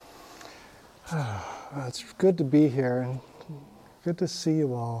It's good to be here and good to see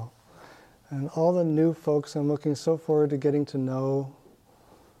you all. And all the new folks I'm looking so forward to getting to know.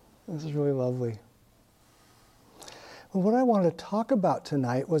 This is really lovely. Well, what I wanted to talk about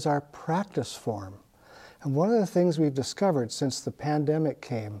tonight was our practice form. And one of the things we've discovered since the pandemic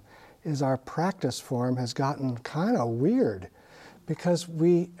came is our practice form has gotten kind of weird because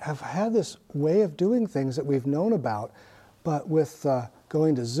we have had this way of doing things that we've known about, but with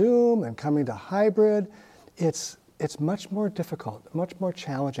going to Zoom and coming to hybrid, it's much more difficult, much more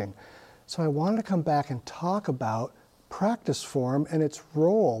challenging. So I wanted to come back and talk about practice form and its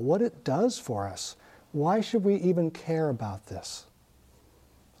role, what it does for us. Why should we even care about this?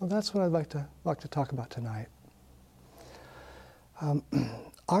 Well, that's what I'd like to talk about tonight.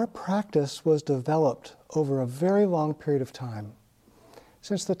 Our practice was developed over a very long period of time.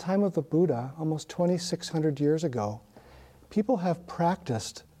 Since the time of the Buddha, almost 2,600 years ago, people have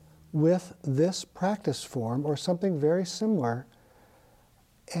practiced with this practice form or something very similar,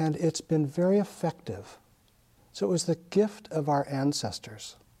 and it's been very effective. So it was the gift of our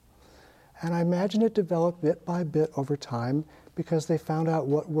ancestors. And I imagine it developed bit by bit over time because they found out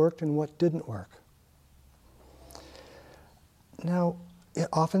what worked and what didn't work. Now, it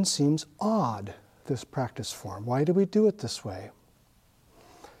often seems odd, this practice form. Why do we do it this way?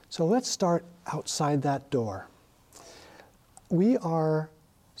 So let's start outside that door. We are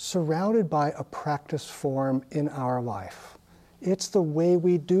surrounded by a practice form in our life. It's the way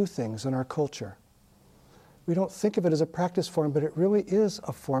we do things in our culture. We don't think of it as a practice form, but it really is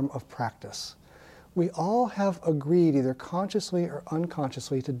a form of practice. We all have agreed, either consciously or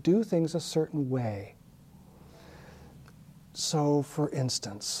unconsciously, to do things a certain way. So, for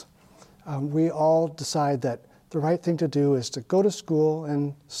instance, we all decide that the right thing to do is to go to school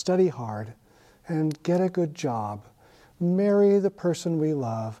and study hard and get a good job, marry the person we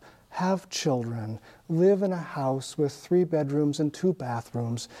love, have children, live in a house with 3 bedrooms and 2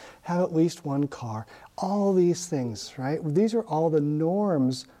 bathrooms, have at least 1 car. All these things, right? These are all the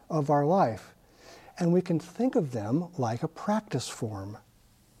norms of our life. And we can think of them like a practice form.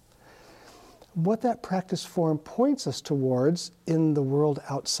 What that practice form points us towards in the world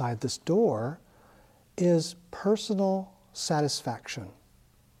outside this door is personal satisfaction.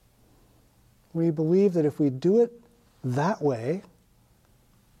 We believe that if we do it that way,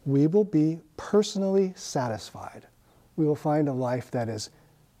 we will be personally satisfied. We will find a life that is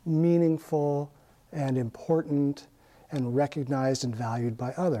meaningful and important and recognized and valued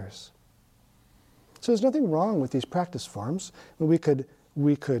by others. So there's nothing wrong with these practice forms. We could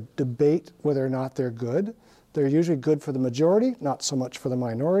debate whether or not they're good. They're usually good for the majority, not so much for the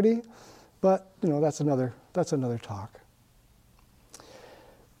minority, but that's another talk.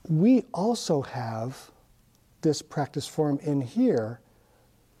 We also have this practice form in here,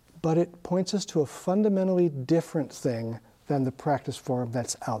 but it points us to a fundamentally different thing than the practice form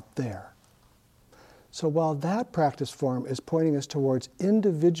that's out there. So while that practice form is pointing us towards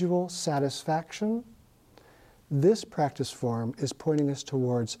individual satisfaction, this practice form is pointing us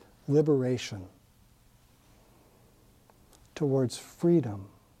towards liberation, towards freedom.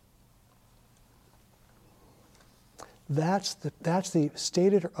 That's the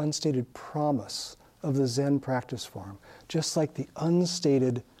stated or unstated promise of the Zen practice form, just like the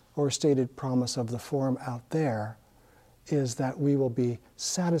unstated or stated promise of the form out there is that we will be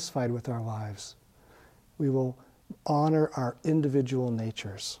satisfied with our lives. We will honor our individual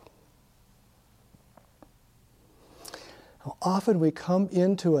natures. Now, often we come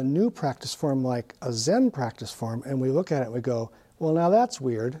into a new practice form like a Zen practice form and we look at it and we go, well, now that's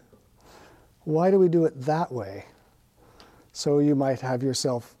weird. Why do we do it that way? So you might have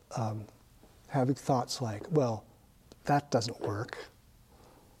yourself having thoughts like, well, that doesn't work.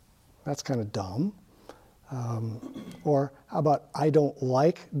 That's kind of dumb. Or how about, I don't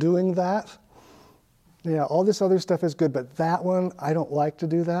like doing that. Yeah, all this other stuff is good, but that one, I don't like to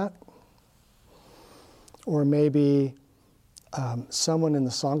do that. Or maybe someone in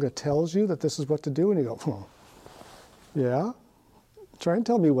the Sangha tells you that this is what to do, and you go, yeah, try and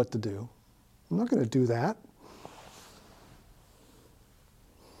tell me what to do. I'm not going to do that.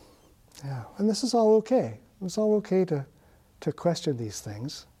 Yeah, and this is all okay. It's all okay to question these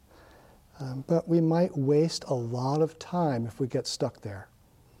things. But we might waste a lot of time if we get stuck there.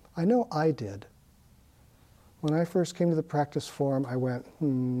 I know I did. When I first came to the practice form, I went,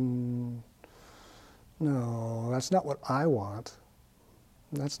 no, that's not what I want.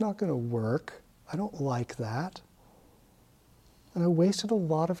 That's not going to work. I don't like that. And I wasted a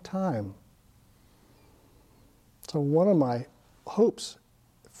lot of time. So one of my hopes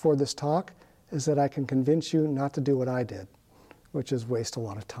for this talk is that I can convince you not to do what I did, which is waste a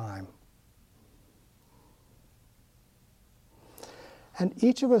lot of time. And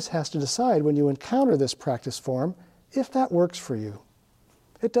each of us has to decide when you encounter this practice form if that works for you.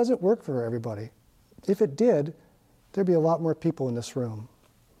 It doesn't work for everybody. If it did, there'd be a lot more people in this room.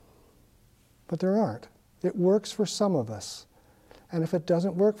 But there aren't. It works for some of us. And if it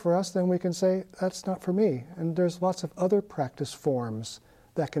doesn't work for us, then we can say, that's not for me. And there's lots of other practice forms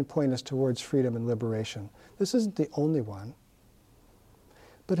that can point us towards freedom and liberation. This isn't the only one.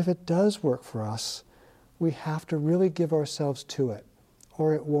 But if it does work for us, we have to really give ourselves to it,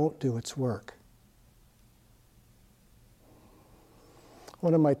 or it won't do its work.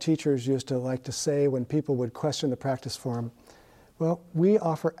 One of my teachers used to like to say when people would question the practice form, well, we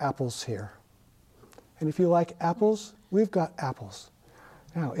offer apples here. And if you like apples, we've got apples.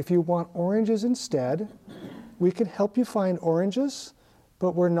 Now, if you want oranges instead, we can help you find oranges,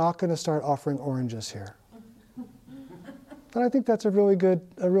 but we're not going to start offering oranges here. And I think that's a really good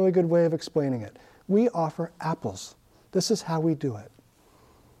way of explaining it. We offer apples. This is how we do it.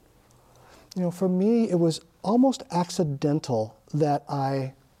 You know, for me, it was almost accidental that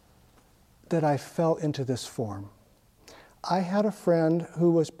I fell into this form. I had a friend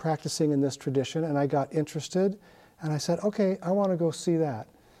who was practicing in this tradition, and I got interested, and I said, okay, I want to go see that.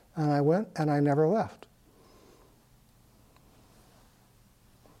 And I went, and I never left.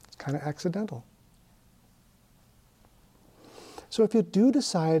 It's kind of accidental. So if you do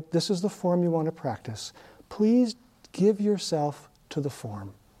decide this is the form you want to practice, please give yourself to the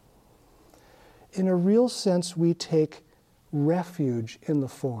form. In a real sense, we take refuge in the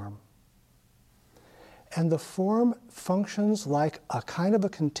form. And the form functions like a kind of a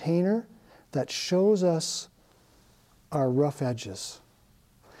container that shows us our rough edges.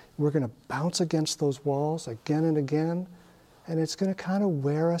 We're going to bounce against those walls again and again, and it's going to kind of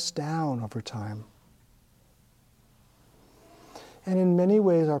wear us down over time. And in many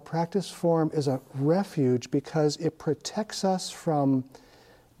ways, our practice form is a refuge because it protects us from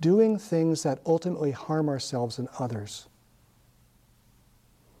doing things that ultimately harm ourselves and others.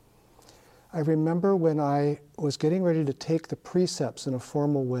 I remember when I was getting ready to take the precepts in a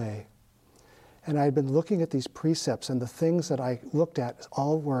formal way, and I had been looking at these precepts, and the things that I looked at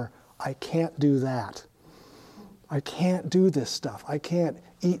all were, I can't do that. I can't do this stuff. I can't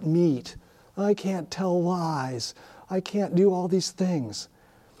eat meat. I can't tell lies. I can't do all these things.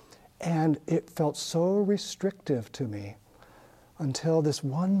 And it felt so restrictive to me until this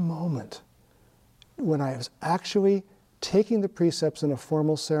one moment when I was actually taking the precepts in a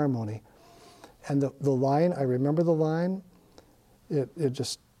formal ceremony. And the line, I remember the line, it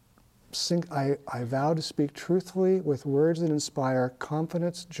just I vow to speak truthfully with words that inspire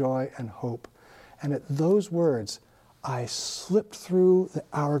confidence, joy, and hope. And at those words, I slipped through the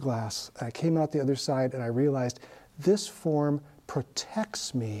hourglass. I came out the other side and I realized this form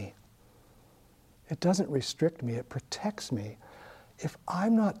protects me. It doesn't restrict me, it protects me. If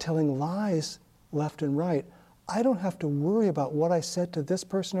I'm not telling lies left and right, I don't have to worry about what I said to this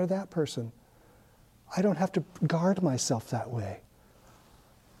person or that person. I don't have to guard myself that way.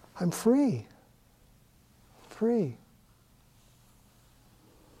 I'm free. Free.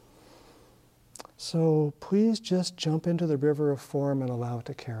 So please just jump into the river of form and allow it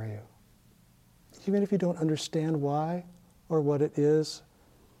to carry you. Even if you don't understand why or what it is,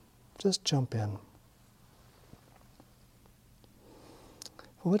 just jump in.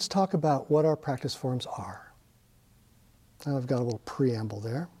 Well, let's talk about what our practice forms are. Now I've got a little preamble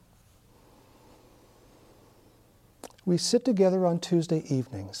there. We sit together on Tuesday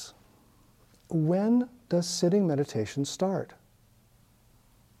evenings. When does sitting meditation start?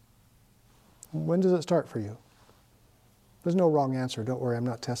 When does it start for you? There's no wrong answer. Don't worry, I'm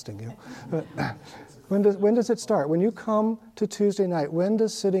not testing you. But when does it start? When you come to Tuesday night, when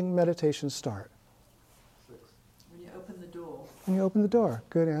does sitting meditation start? 6. When you open the door. When you open the door.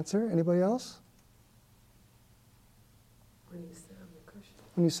 Good answer. Anybody else? When you sit on the cushion.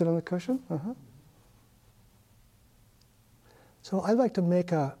 When you sit on the cushion? Uh-huh. So I'd like to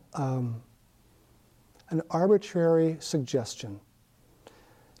make an arbitrary suggestion.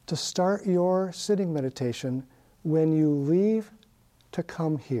 To start your sitting meditation when you leave to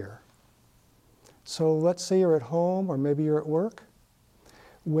come here. So let's say you're at home or maybe you're at work.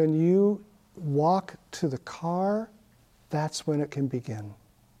 When you walk to the car, that's when it can begin.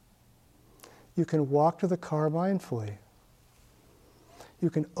 You can walk to the car mindfully. You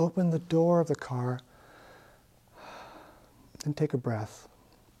can open the door of the car and take a breath.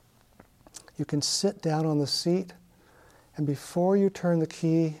 You can sit down on the seat, and before you turn the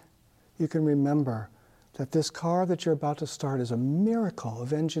key, you can remember that this car that you're about to start is a miracle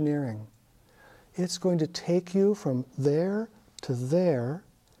of engineering. It's going to take you from there to there,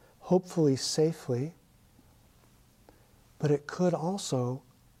 hopefully safely, but it could also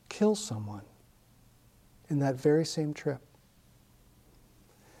kill someone in that very same trip.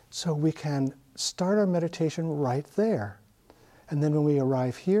 So we can start our meditation right there. And then when we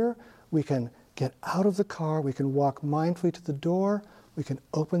arrive here, we can get out of the car, we can walk mindfully to the door, we can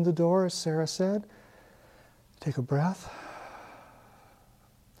open the door, as Sarah said, take a breath.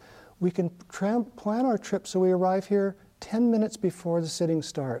 We can plan our trip so we arrive here 10 minutes before the sitting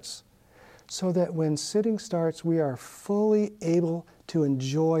starts, so that when sitting starts, we are fully able to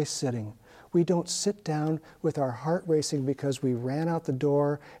enjoy sitting. We don't sit down with our heart racing because we ran out the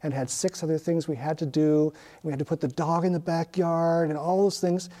door and had 6 other things we had to do. We had to put the dog in the backyard and all those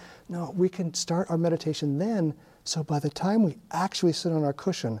things. No, we can start our meditation then, so by the time we actually sit on our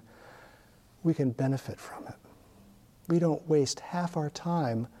cushion, we can benefit from it. We don't waste half our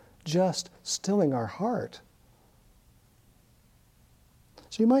time just stilling our heart.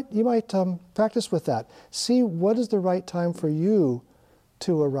 So you might practice with that. See what is the right time for you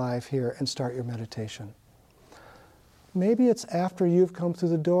to arrive here and start your meditation. Maybe it's after you've come through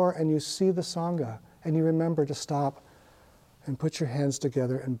the door and you see the Sangha and you remember to stop and put your hands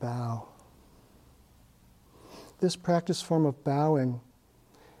together and bow. This practice form of bowing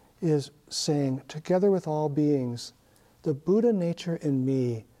is saying, together with all beings, the Buddha nature in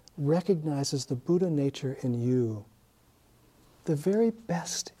me recognizes the Buddha nature in you. The very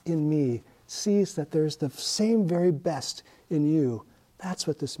best in me sees that there's the same very best in you. That's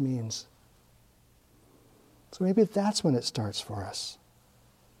what this means. So maybe that's when it starts for us.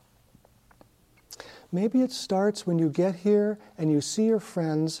 Maybe it starts when you get here and you see your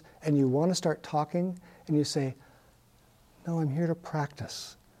friends and you want to start talking and you say, no, I'm here to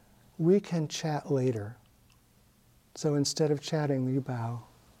practice. We can chat later. So instead of chatting, you bow.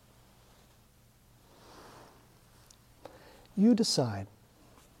 You decide.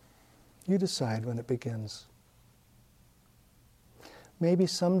 You decide when it begins. Maybe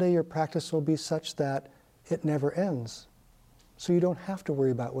someday your practice will be such that it never ends. So you don't have to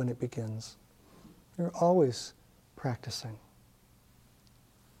worry about when it begins. You're always practicing.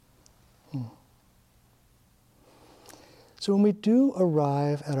 So when we do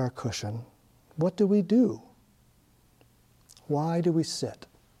arrive at our cushion, what do we do? Why do we sit?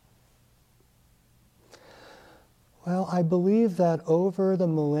 Well, I believe that over the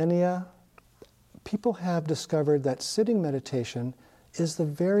millennia, people have discovered that sitting meditation is the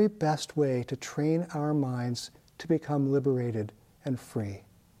very best way to train our minds to become liberated and free.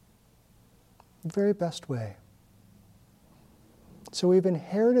 The very best way. So we've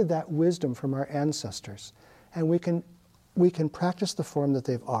inherited that wisdom from our ancestors, and we can practice the form that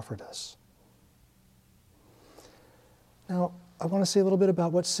they've offered us. Now, I want to say a little bit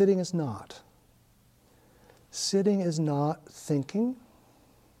about what sitting is not. Sitting is not thinking.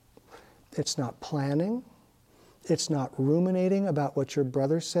 It's not planning. It's not ruminating about what your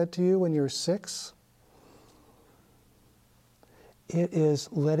brother said to you when you were 6. It is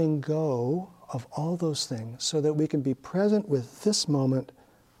letting go of all those things so that we can be present with this moment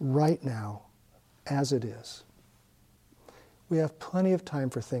right now as it is. We have plenty of time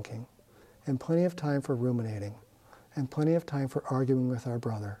for thinking, and plenty of time for ruminating, and plenty of time for arguing with our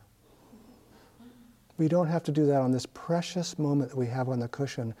brother. We don't have to do that on this precious moment that we have on the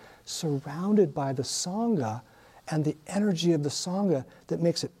cushion, surrounded by the Sangha and the energy of the Sangha that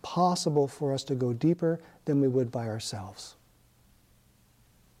makes it possible for us to go deeper than we would by ourselves.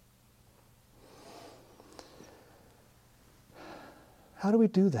 How do we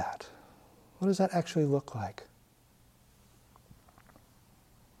do that? What does that actually look like?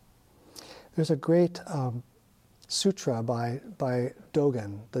 There's a great sutra by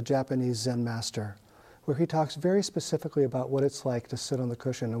Dogen, the Japanese Zen master, where he talks very specifically about what it's like to sit on the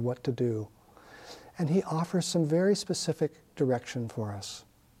cushion and what to do. And he offers some very specific direction for us.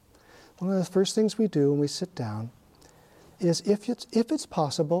 One of the first things we do when we sit down is, if it's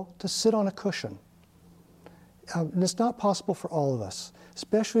possible, to sit on a cushion. And it's not possible for all of us,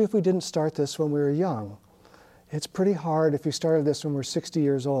 especially if we didn't start this when we were young. It's pretty hard if you started this when we're 60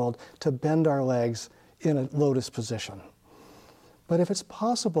 years old to bend our legs in a lotus position. But if it's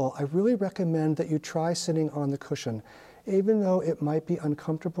possible, I really recommend that you try sitting on the cushion. Even though it might be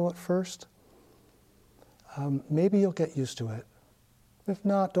uncomfortable at first, maybe you'll get used to it. If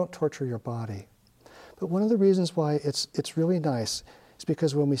not, don't torture your body. But one of the reasons why it's really nice is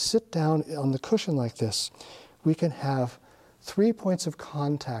because when we sit down on the cushion like this, we can have 3 points of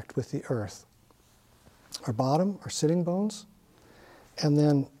contact with the earth. Our bottom, our sitting bones, and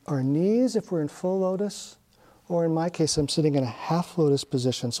then our knees if we're in full lotus, or in my case, I'm sitting in a half lotus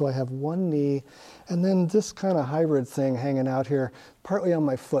position, so I have one knee, and then this kind of hybrid thing hanging out here, partly on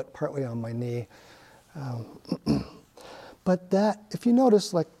my foot, partly on my knee. But that, if you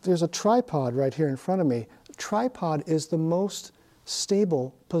notice, like there's a tripod right here in front of me. Tripod is the most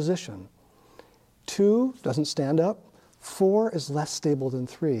stable position. 2 doesn't stand up. 4 is less stable than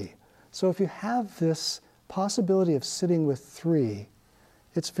 3. So if you have this possibility of sitting with 3,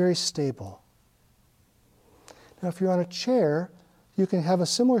 it's very stable. Now if you're on a chair, you can have a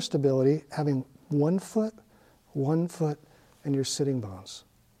similar stability having 1 foot, and your sitting bones.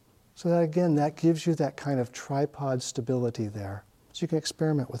 So that again, that gives you that kind of tripod stability there. So you can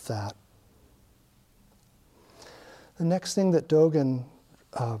experiment with that. The next thing that Dogen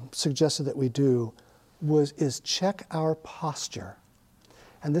suggested that we do is check our posture.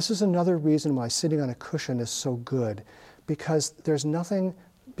 And this is another reason why sitting on a cushion is so good, because there's nothing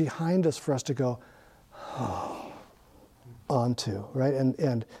behind us for us to go onto, right?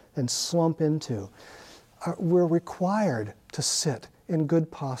 And slump into. We're required to sit in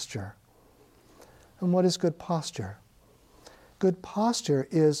good posture. And what is good posture? Good posture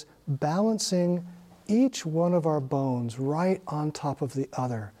is balancing each one of our bones right on top of the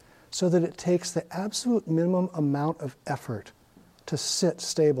other, so that it takes the absolute minimum amount of effort to sit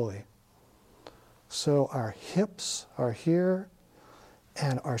stably. So our hips are here,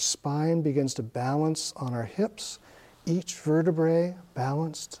 and our spine begins to balance on our hips, each vertebrae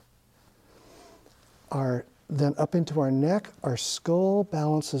balanced. Then up into our neck, our skull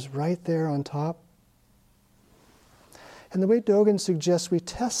balances right there on top. And the way Dogen suggests we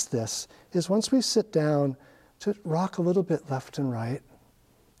test this is once we sit down, to rock a little bit left and right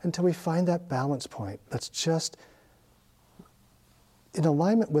until we find that balance point that's just in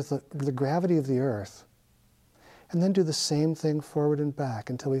alignment with the gravity of the earth. And then do the same thing forward and back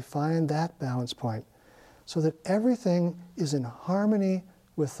until we find that balance point, so that everything is in harmony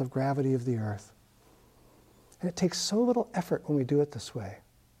with the gravity of the earth. And it takes so little effort when we do it this way.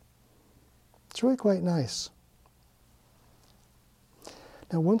 It's really quite nice.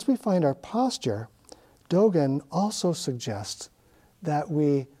 Now, once we find our posture, Dogen also suggests that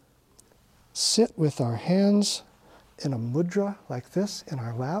we sit with our hands in a mudra like this in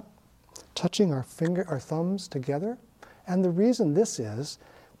our lap, touching our thumbs together. And the reason this is,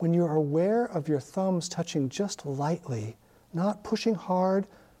 when you're aware of your thumbs touching just lightly, not pushing hard,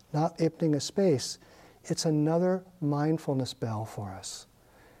 not opening a space, it's another mindfulness bell for us.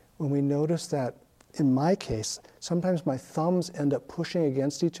 When we notice that, in my case, sometimes my thumbs end up pushing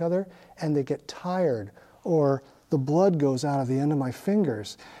against each other and they get tired, or the blood goes out of the end of my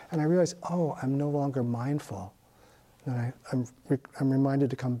fingers, and I realize, oh, I'm no longer mindful. And I'm reminded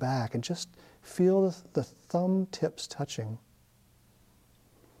to come back and just feel the thumb tips touching.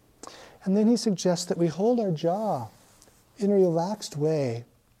 And then he suggests that we hold our jaw in a relaxed way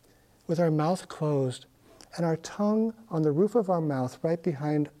with our mouth closed and our tongue on the roof of our mouth right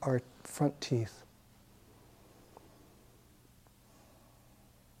behind our front teeth.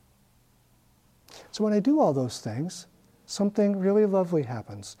 So when I do all those things, something really lovely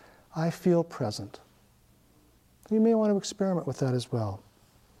happens. I feel present. You may want to experiment with that as well.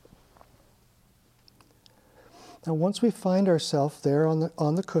 Now, once we find ourselves there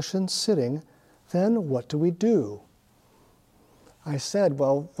on the cushion sitting, then what do? I said,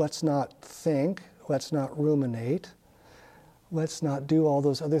 well, let's not think, let's not ruminate, let's not do all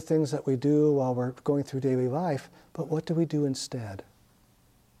those other things that we do while we're going through daily life, but what do we do instead?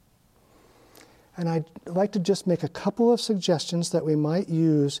 And I'd like to just make a couple of suggestions that we might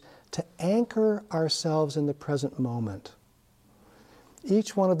use to anchor ourselves in the present moment.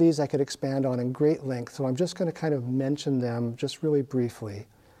 Each one of these I could expand on in great length, so I'm just going to kind of mention them just really briefly.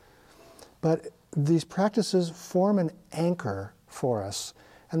 But these practices form an anchor for us.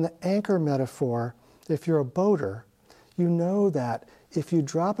 And the anchor metaphor, if you're a boater, you know that if you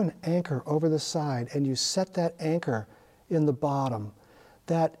drop an anchor over the side and you set that anchor in the bottom,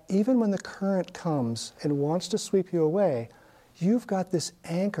 that even when the current comes and wants to sweep you away, you've got this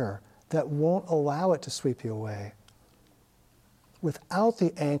anchor that won't allow it to sweep you away. Without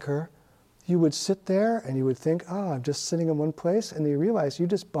the anchor, you would sit there and you would think, I'm just sitting in one place, and you realize you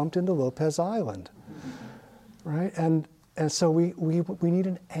just bumped into Lopez Island, right? And so we need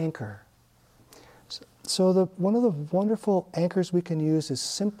an anchor. So one of the wonderful anchors we can use is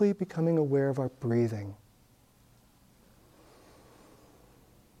simply becoming aware of our breathing.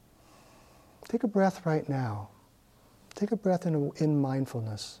 Take a breath right now. Take a breath in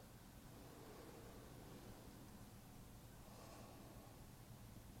mindfulness.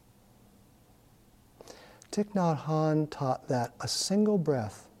 Thich Nhat Hanh taught that a single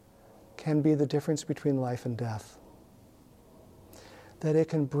breath can be the difference between life and death. That it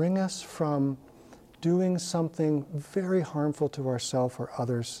can bring us from doing something very harmful to ourselves or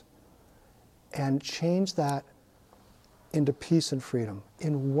others and change that into peace and freedom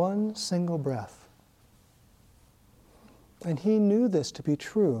in one single breath. And he knew this to be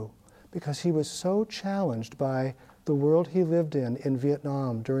true because he was so challenged by the world he lived in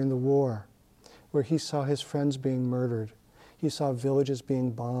Vietnam during the war, where he saw his friends being murdered. He saw villages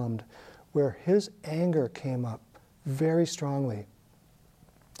being bombed, where his anger came up very strongly.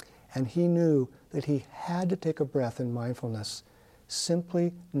 And he knew that he had to take a breath in mindfulness,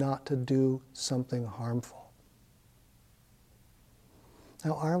 simply not to do something harmful.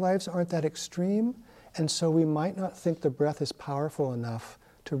 Now, our lives aren't that extreme, and so we might not think the breath is powerful enough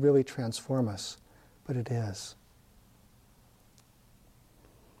to really transform us, but it is.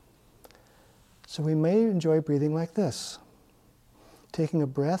 So we may enjoy breathing like this, taking a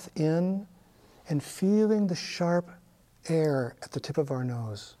breath in and feeling the sharp air at the tip of our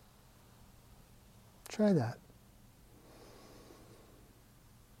nose. Try that.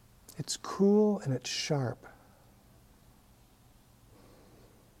 It's cool and it's sharp.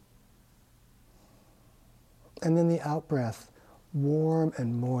 And then the out-breath, warm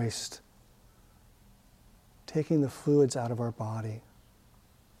and moist, taking the fluids out of our body.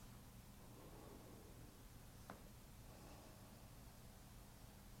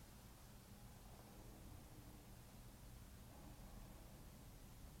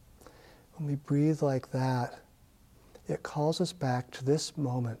 When we breathe like that, it calls us back to this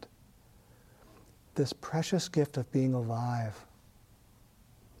moment, this precious gift of being alive.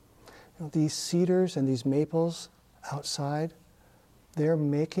 You know, these cedars and these maples outside, they're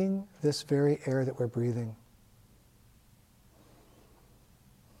making this very air that we're breathing.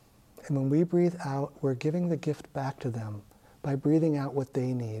 And when we breathe out, we're giving the gift back to them by breathing out what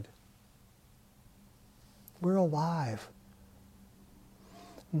they need. We're alive.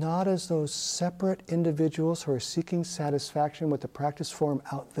 Not as those separate individuals who are seeking satisfaction with the practice form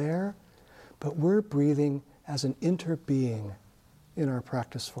out there, but we're breathing as an interbeing in our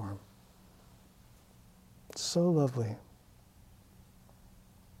practice form. It's so lovely.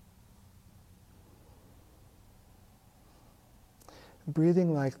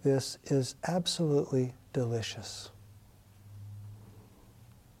 Breathing like this is absolutely delicious.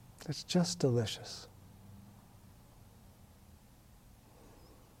 It's just delicious.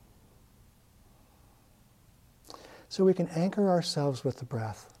 So we can anchor ourselves with the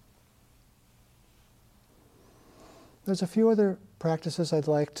breath. There's a few other practices I'd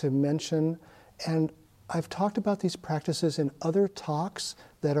like to mention, and I've talked about these practices in other talks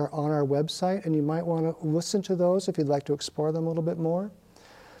that are on our website, and you might want to listen to those if you'd like to explore them a little bit more.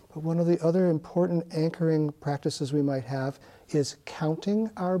 But one of the other important anchoring practices we might have is counting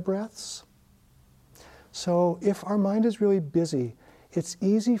our breaths. So if our mind is really busy, it's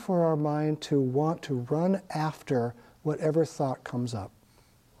easy for our mind to want to run after whatever thought comes up.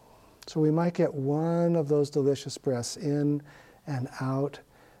 So we might get one of those delicious breaths in and out,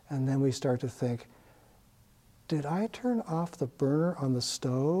 and then we start to think, did I turn off the burner on the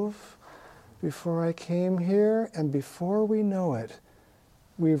stove before I came here? And before we know it,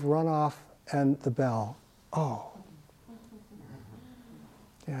 we've run off and the bell. Oh.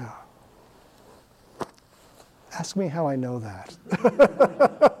 Yeah. Ask me how I know that.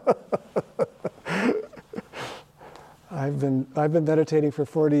 I've been meditating for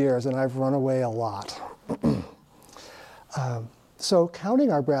 40 years and I've run away a lot. So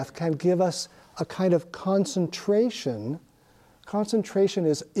counting our breath can give us a kind of concentration. Concentration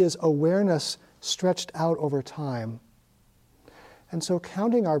is awareness stretched out over time. And so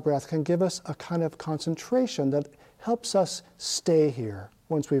counting our breath can give us a kind of concentration that helps us stay here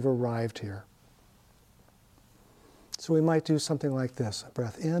once we've arrived here. So we might do something like this. A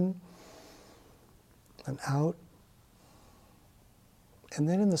breath in and out. And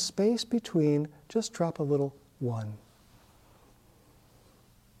then in the space between, just drop a little one.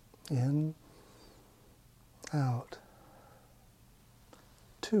 In, out.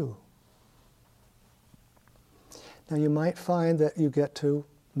 2. Now you might find that you get to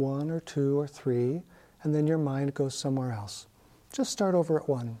 1 or 2 or 3, and then your mind goes somewhere else. Just start over at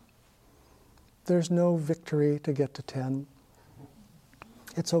 1. There's no victory to get to 10.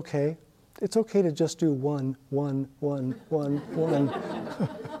 It's okay. It's okay to just do 1, 1, 1, 1, 1.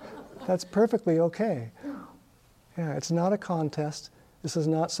 That's perfectly okay. Yeah, it's not a contest. This is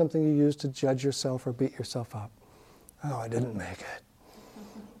not something you use to judge yourself or beat yourself up. Oh, I didn't make it.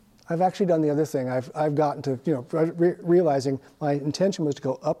 I've actually done the other thing. I've gotten to, realizing my intention was to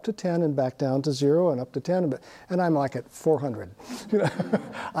go up to 10 and back down to 0 and up to 10, and I'm like at 400.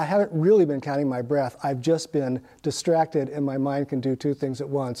 I haven't really been counting my breath. I've just been distracted, and my mind can do 2 things at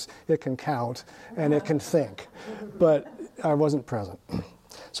once. It can count, and it can think. But I wasn't present.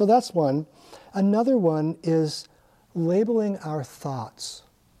 So that's one. Another one is Labeling our thoughts.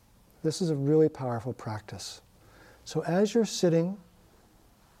 This is a really powerful practice. So as you're sitting,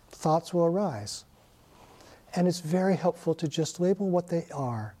 thoughts will arise. And it's very helpful to just label what they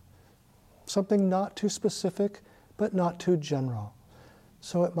are. Something not too specific, but not too general.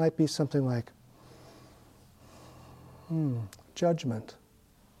 So it might be something like, judgment,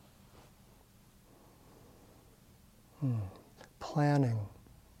 planning.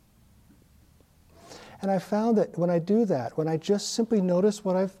 And I found that when I do that, when I just simply notice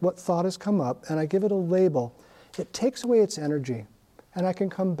what thought has come up and I give it a label, it takes away its energy, and I can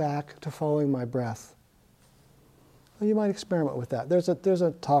come back to following my breath. Well, you might experiment with that. There's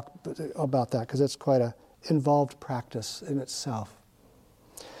a talk about that because it's quite an involved practice in itself.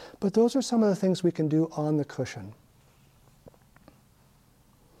 But those are some of the things we can do on the cushion.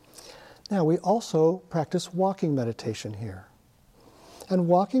 Now, we also practice walking meditation here. And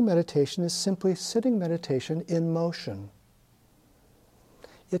walking meditation is simply sitting meditation in motion.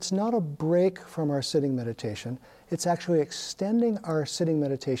 It's not a break from our sitting meditation. It's actually extending our sitting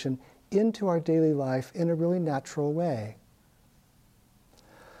meditation into our daily life in a really natural way.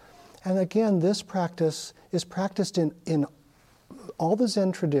 And again, this practice is practiced in all the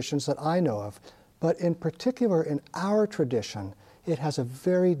Zen traditions that I know of, but in particular in our tradition, it has a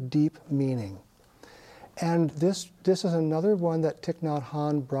very deep meaning. And this is another one that Thich Nhat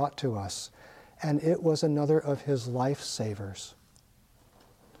Hanh brought to us, and it was another of his lifesavers.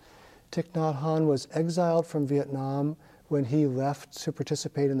 Thich Nhat Hanh was exiled from Vietnam when he left to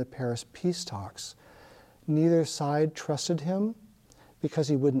participate in the Paris peace talks. Neither side trusted him because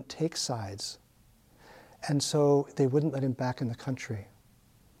he wouldn't take sides. And so they wouldn't let him back in the country.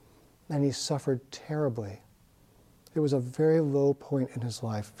 And he suffered terribly. It was a very low point in his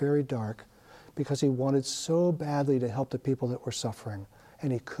life, very dark, because he wanted so badly to help the people that were suffering,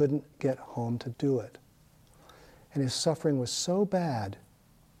 and he couldn't get home to do it. And his suffering was so bad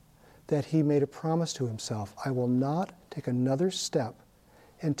that he made a promise to himself, I will not take another step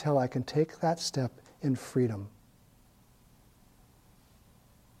until I can take that step in freedom.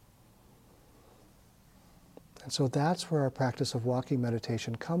 And so that's where our practice of walking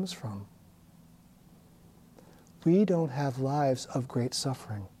meditation comes from. We don't have lives of great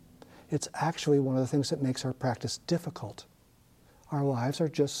suffering. It's actually one of the things that makes our practice difficult. Our lives are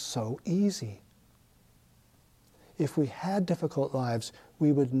just so easy. If we had difficult lives,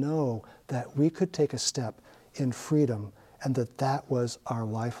 we would know that we could take a step in freedom and that that was our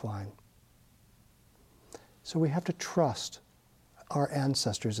lifeline. So we have to trust our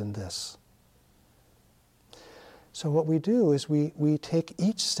ancestors in this. So what we do is we take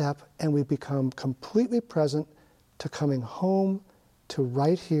each step and we become completely present to coming home to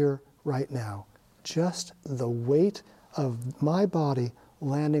right here, right now. Just the weight of my body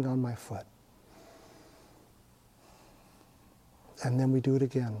landing on my foot. And then we do it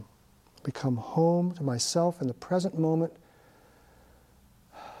again. We come home to myself in the present moment.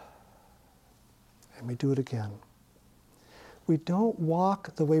 And we do it again. We don't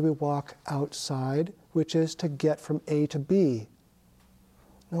walk the way we walk outside, which is to get from A to B.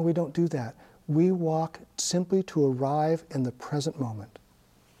 No, we don't do that. We walk simply to arrive in the present moment.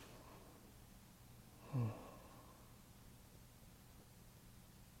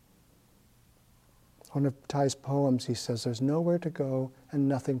 One of Thay's poems, he says, there's nowhere to go and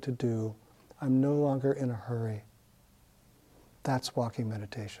nothing to do. I'm no longer in a hurry. That's walking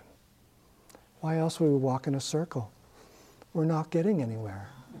meditation. Why else would we walk in a circle? We're not getting anywhere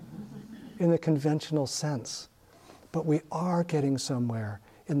in the conventional sense. But we are getting somewhere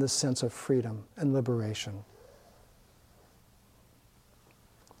in the sense of freedom and liberation.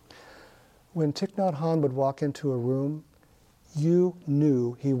 When Thich Nhat Hanh would walk into a room, you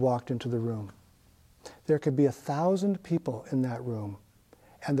knew he walked into the room. There could be 1,000 people in that room,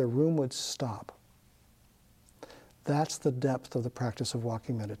 and the room would stop. That's the depth of the practice of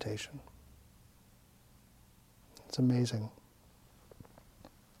walking meditation. It's amazing.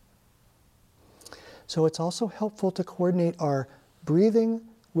 So it's also helpful to coordinate our breathing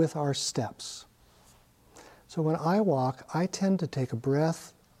with our steps. So when I walk, I tend to take a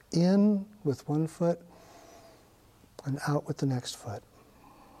breath in with one foot and out with the next foot.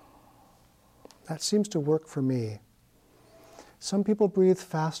 That seems to work for me. Some people breathe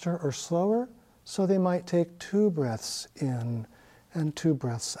faster or slower, so they might take 2 breaths in and 2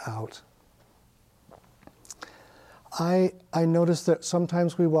 breaths out. I notice that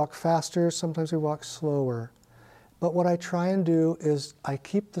sometimes we walk faster, sometimes we walk slower. But what I try and do is I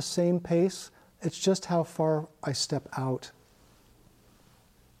keep the same pace. It's just how far I step out.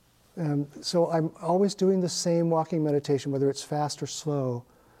 So I'm always doing the same walking meditation, whether it's fast or slow.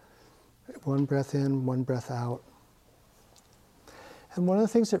 1 breath in, 1 breath out. And one of the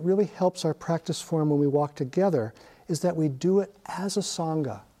things that really helps our practice form when we walk together is that we do it as a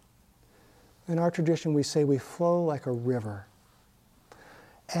Sangha. In our tradition, we say we flow like a river.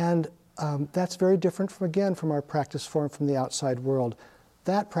 And that's very different, from our practice form from the outside world.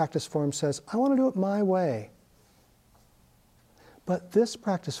 That practice form says, I want to do it my way. But this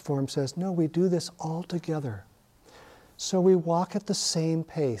practice form says, no, we do this all together. So we walk at the same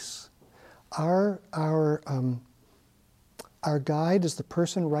pace. Our guide is the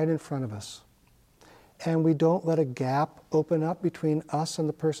person right in front of us. And we don't let a gap open up between us and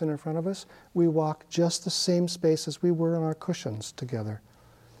the person in front of us. We walk just the same space as we were on our cushions together.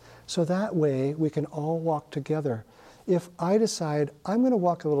 So that way we can all walk together. If I decide I'm going to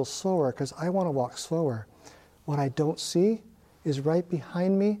walk a little slower because I want to walk slower, what I don't see is right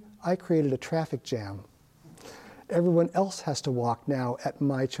behind me, I created a traffic jam. Everyone else has to walk now at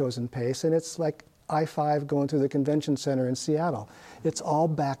my chosen pace, and it's like I-5 going through the convention center in Seattle. It's all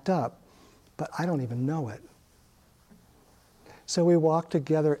backed up, but I don't even know it. So we walk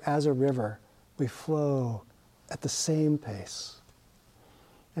together as a river. We flow at the same pace.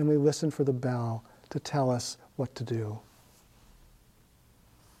 And we listen for the bell to tell us what to do.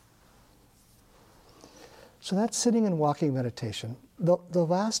 So that's sitting and walking meditation. The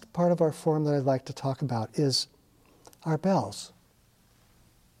last part of our form that I'd like to talk about is our bells.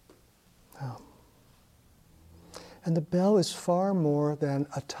 And the bell is far more than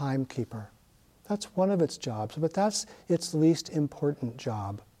a timekeeper. That's one of its jobs, but that's its least important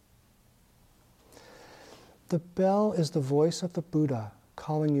job. The bell is the voice of the Buddha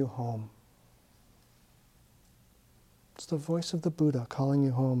calling you home. It's the voice of the Buddha calling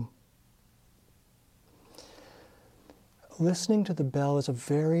you home. Listening to the bell is a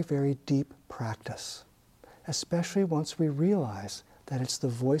very, very deep practice, especially once we realize that it's the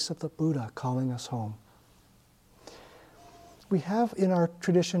voice of the Buddha calling us home. We have in our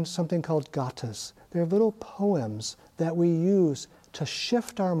tradition something called gathas. They're little poems that we use to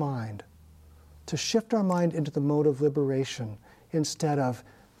shift our mind into the mode of liberation instead of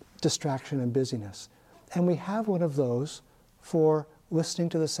distraction and busyness. And we have one of those for listening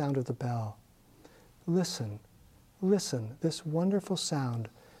to the sound of the bell. Listen, listen, this wonderful sound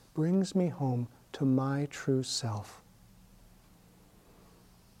brings me home to my true self.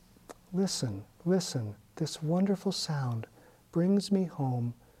 Listen, listen, this wonderful sound brings me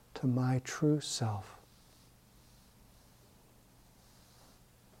home to my true self.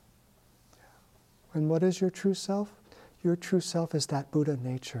 And what is your true self? Your true self is that Buddha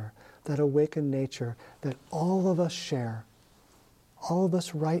nature, that awakened nature that all of us share. All of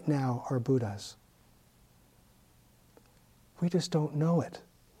us right now are Buddhas. We just don't know it,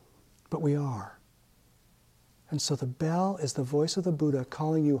 but we are. And so the bell is the voice of the Buddha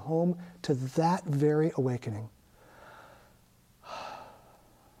calling you home to that very awakening.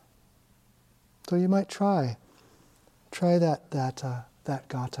 So you might try that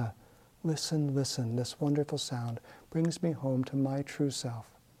gatha. Listen, listen, this wonderful sound brings me home to my true self.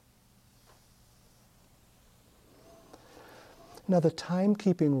 Now the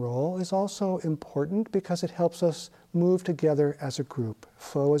timekeeping role is also important because it helps us move together as a group,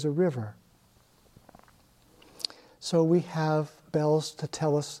 flow as a river. So we have bells to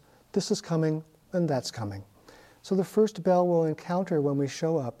tell us this is coming and that's coming. So the first bell we'll encounter when we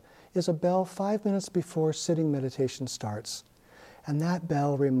show up is a bell 5 minutes before sitting meditation starts. And that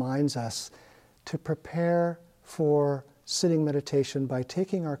bell reminds us to prepare for sitting meditation by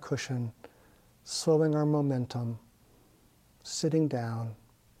taking our cushion, slowing our momentum, sitting down,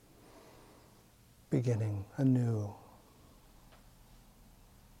 beginning anew.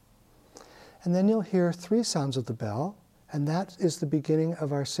 And then you'll hear 3 sounds of the bell, and that is the beginning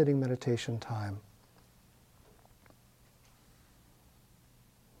of our sitting meditation time.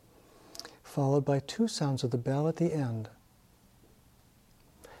 Followed by 2 sounds of the bell at the end.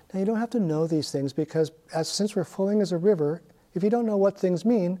 Now you don't have to know these things because since we're flowing as a river, if you don't know what things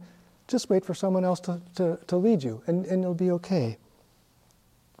mean, just wait for someone else to lead you and it'll be okay.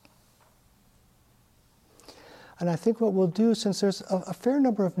 And I think what we'll do, since there's a fair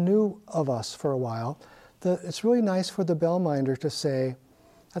number of new of us for a while, it's really nice for the bell minder to say,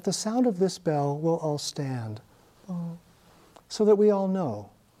 at the sound of this bell, we'll all stand, so that we all know.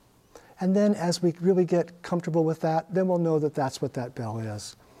 And then as we really get comfortable with that, then we'll know that that's what that bell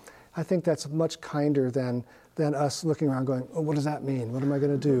is. I think that's much kinder than us looking around going, oh, what does that mean? What am I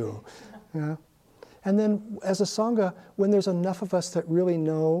going to do? Yeah? And then as a Sangha, when there's enough of us that really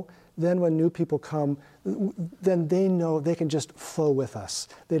know, then when new people come, then they know they can just flow with us.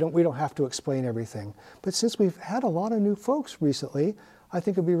 We don't have to explain everything. But since we've had a lot of new folks recently, I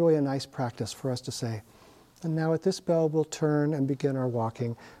think it'd be really a nice practice for us to say, And now at this bell, we'll turn and begin our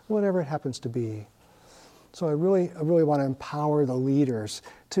walking, whatever it happens to be. So I really want to empower the leaders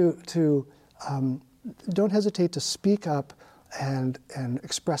to don't hesitate to speak up and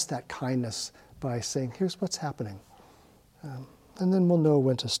express that kindness by saying, here's what's happening. And then we'll know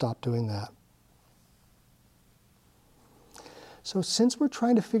when to stop doing that. So since we're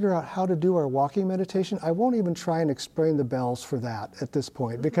trying to figure out how to do our walking meditation, I won't even try and explain the bells for that at this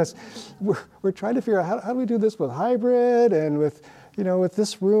point, because we're trying to figure out how do we do this with hybrid and with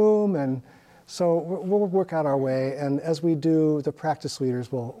this room, and so we'll work out our way. And as we do, the practice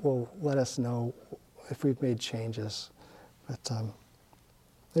leaders will let us know if we've made changes. But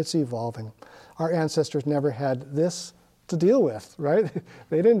it's evolving. Our ancestors never had this to deal with, right?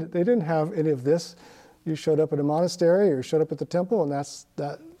 They didn't have any of this. You showed up at a monastery or showed up at the temple, and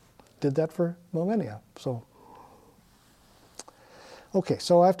that did that for millennia. So, okay,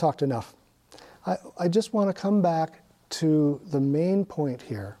 so I've talked enough. I just want to come back to the main point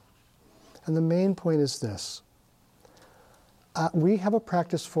here. And the main point is this. We have a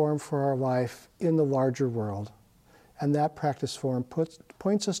practice form for our life in the larger world. And that practice form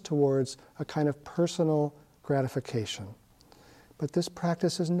points us towards a kind of personal gratification. But this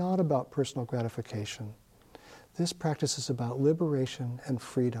practice is not about personal gratification. This practice is about liberation and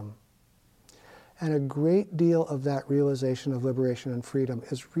freedom. And a great deal of that realization of liberation and freedom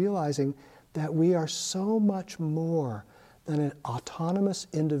is realizing that we are so much more than an autonomous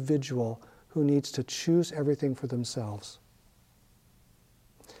individual who needs to choose everything for themselves.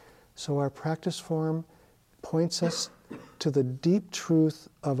 So our practice form points us to the deep truth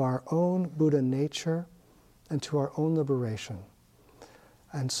of our own Buddha nature and to our own liberation.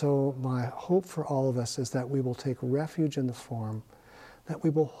 And so my hope for all of us is that we will take refuge in the form, that we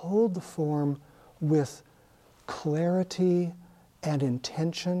will hold the form with clarity and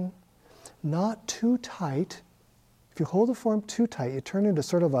intention, not too tight. If you hold the form too tight, you turn into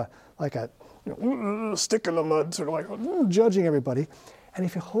sort of a stick in the mud, sort of like judging everybody. And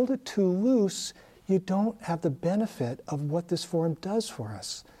if you hold it too loose, you don't have the benefit of what this form does for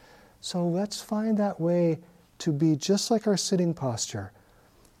us. So let's find that way to be just like our sitting posture.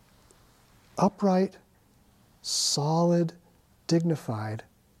 Upright, solid, dignified,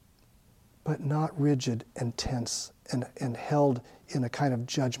 but not rigid and tense and held in a kind of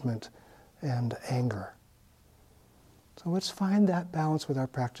judgment and anger. So let's find that balance with our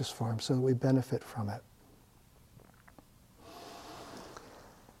practice form so that we benefit from it.